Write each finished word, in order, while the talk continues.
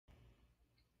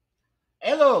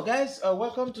Hello, guys.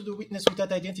 Welcome to the Witness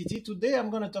Without Identity. Today,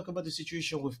 I'm going to talk about the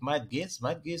situation with Matt Gaetz.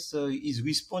 Matt Gaetz is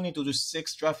responding to the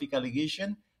sex traffic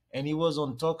allegation, and he was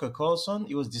on Tucker Carlson.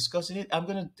 He was discussing it. I'm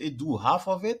going to do half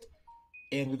of it,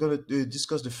 and we're going to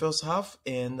discuss the first half,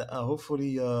 and uh,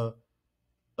 hopefully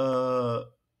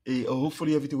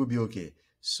everything will be okay.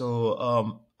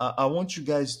 So, I want you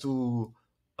guys to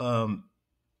um,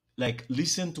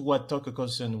 listen to what Tucker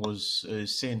Carlson was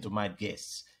saying to Matt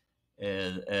Gaetz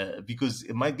because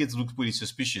Mike Gates looked pretty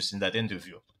suspicious in that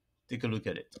interview. Take a look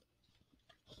at it.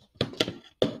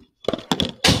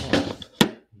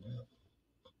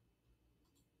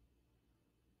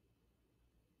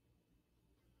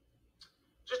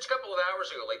 Just a couple of hours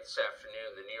ago, late this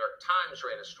afternoon, the New York Times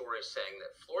ran a story saying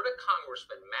that Florida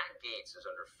Congressman Matt Gaetz is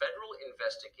under federal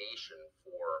investigation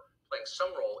for playing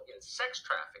some role in sex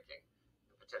trafficking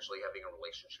and potentially having a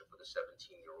relationship with a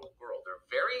 17-year-old girl. There are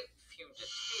very few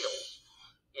details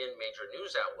in major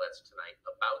news outlets tonight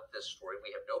about this story.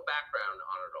 We have no background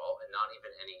on it all and not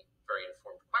even any very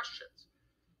informed questions.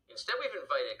 Instead, we've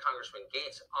invited Congressman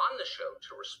Gaetz on the show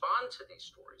to respond to these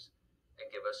stories and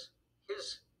give us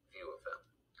his view of them.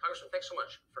 Congressman, thanks so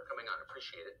much for coming on.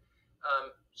 Appreciate it.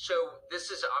 So this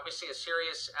is obviously a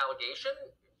serious allegation.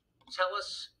 Tell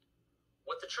us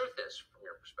what the truth is from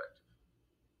your perspective.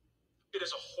 It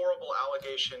is a horrible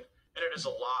allegation, and it is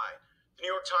a lie. The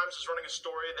New York Times is running a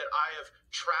story that I have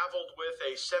traveled with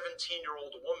a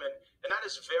 17-year-old woman, and that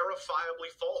is verifiably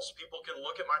false. People can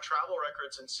look at my travel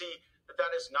records and see that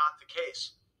that is not the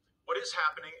case. What is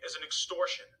happening is an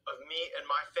extortion of me and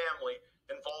my family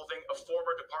involving a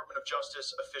former Department of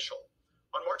Justice official.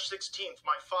 On March 16th,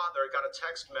 my father got a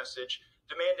text message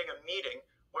demanding a meeting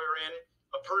wherein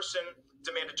a person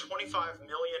demanded $25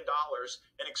 million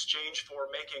in exchange for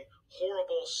making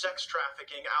horrible sex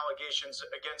trafficking allegations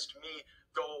against me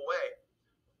go away.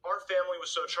 Our family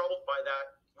was so troubled by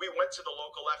that, we went to the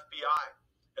local FBI.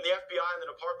 And the FBI and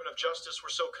the Department of Justice were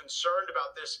so concerned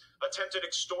about this attempted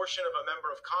extortion of a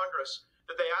member of Congress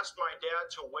that they asked my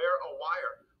dad to wear a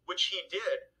wire, which he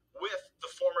did with the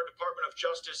former Department of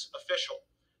Justice official.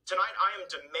 Tonight, I am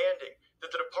demanding that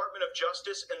the Department of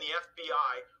Justice and the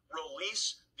FBI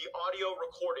release the audio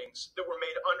recordings that were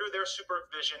made under their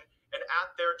supervision and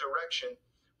at their direction,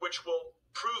 which will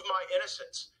prove my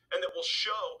innocence and that will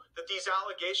show that these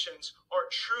allegations aren't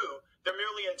true. They're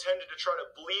merely intended to try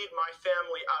to bleed my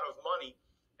family out of money.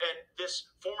 And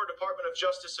this former Department of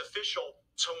Justice official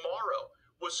tomorrow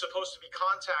was supposed to be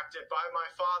contacted by my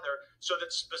father so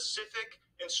that specific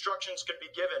instructions could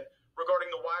be given regarding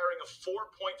the wiring of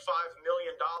 $4.5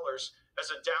 million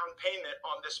as a down payment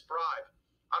on this bribe.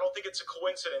 I don't think it's a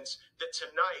coincidence that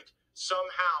tonight,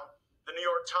 somehow, the New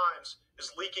York Times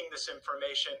is leaking this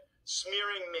information,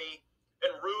 smearing me,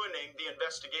 and ruining the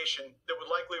investigation that would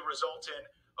likely result in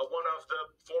one of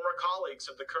the former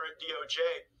colleagues of the current DOJ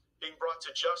being brought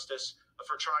to justice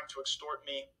for trying to extort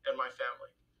me and my family.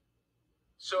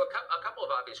 So a couple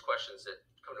of obvious questions that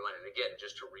come to mind. And again,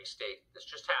 just to restate, this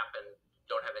just happened.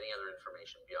 Don't have any other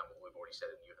information beyond what we've already said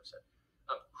and you have said.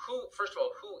 First of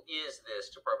all, who is this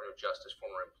Department of Justice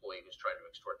former employee who's trying to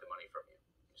extort the money from you,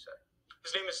 you say?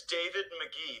 His name is David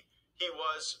McGee. He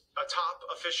was a top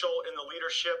official in the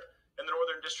leadership in the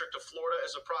Northern District of Florida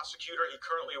as a prosecutor. He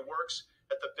currently works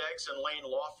at the Beggs and Lane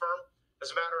law firm.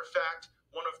 As a matter of fact,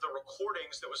 one of the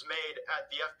recordings that was made at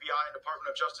the FBI and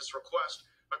Department of Justice request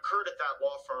occurred at that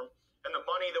law firm, and the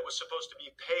money that was supposed to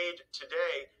be paid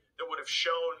today that would have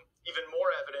shown even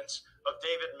more evidence of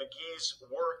David McGee's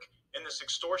work in this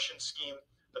extortion scheme,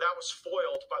 that was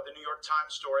foiled by the New York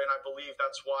Times story, and I believe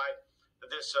that's why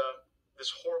this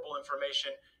horrible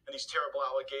information and these terrible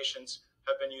allegations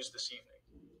have been used this evening.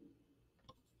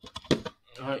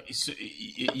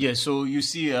 So you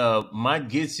see, Matt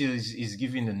Gaetz is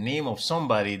giving the name of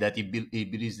somebody that he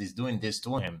believes is doing this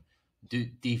to him,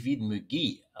 David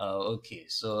McGee. Okay,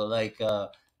 so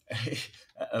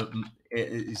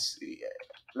it's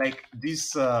like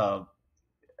this.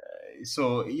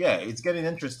 So yeah, it's getting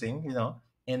interesting,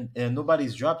 and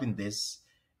nobody's dropping this.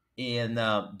 And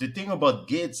the thing about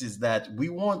Gates is that we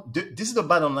want this is the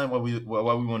bottom line what we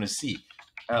want to see.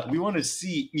 We want to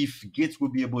see if Gates will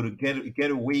be able to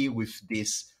get away with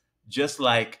this, just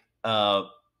like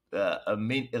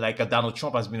like a Donald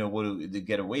Trump has been able to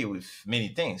get away with many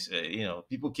things.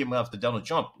 People came after Donald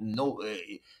Trump,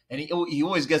 and he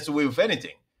always gets away with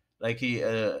anything. Like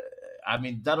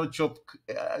Donald Trump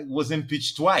was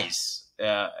impeached twice,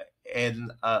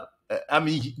 and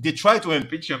they tried to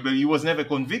impeach him, but he was never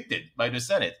convicted by the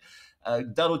Senate.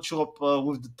 Donald Trump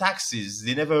with the taxes,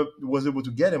 they never was able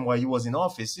to get him while he was in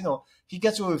office. He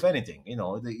gets away with anything.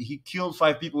 He killed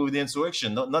 5 people with the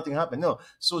insurrection. Nothing happened. No,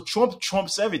 so Trump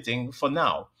trumps everything for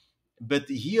now. But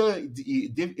here,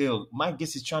 Mike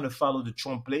Gaetz is trying to follow the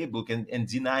Trump playbook and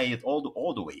deny it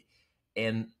all the way.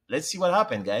 And let's see what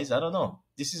happens, guys. I don't know.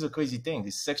 This is a crazy thing.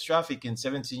 This sex trafficking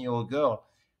 17-year-old girl.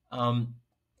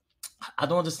 I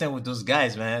don't understand with those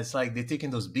guys, man. It's like they're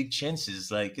taking those big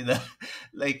chances. Like,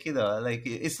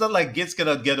 it's not like Gaetz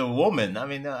cannot get a woman. I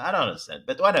mean, I don't understand,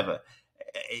 but whatever.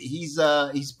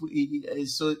 So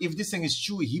if this thing is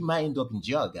true, he might end up in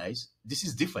jail, guys. This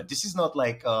is different. This is not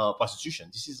like prostitution.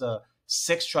 This is a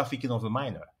sex trafficking of a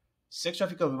minor. Sex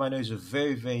trafficking of a minor is a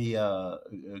very, very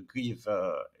grave.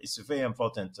 It's a very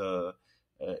important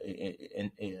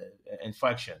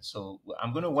infraction. So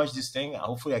I'm gonna watch this thing.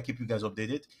 Hopefully, I keep you guys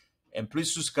updated. And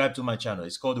please subscribe to my channel.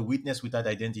 It's called the Witness Without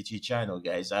Identity channel,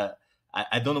 guys. I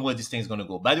don't know where this thing is going to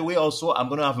go. By the way, also, I'm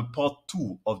going to have a part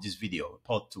 2 of this video.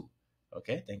 Part 2.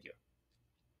 Okay? Thank you.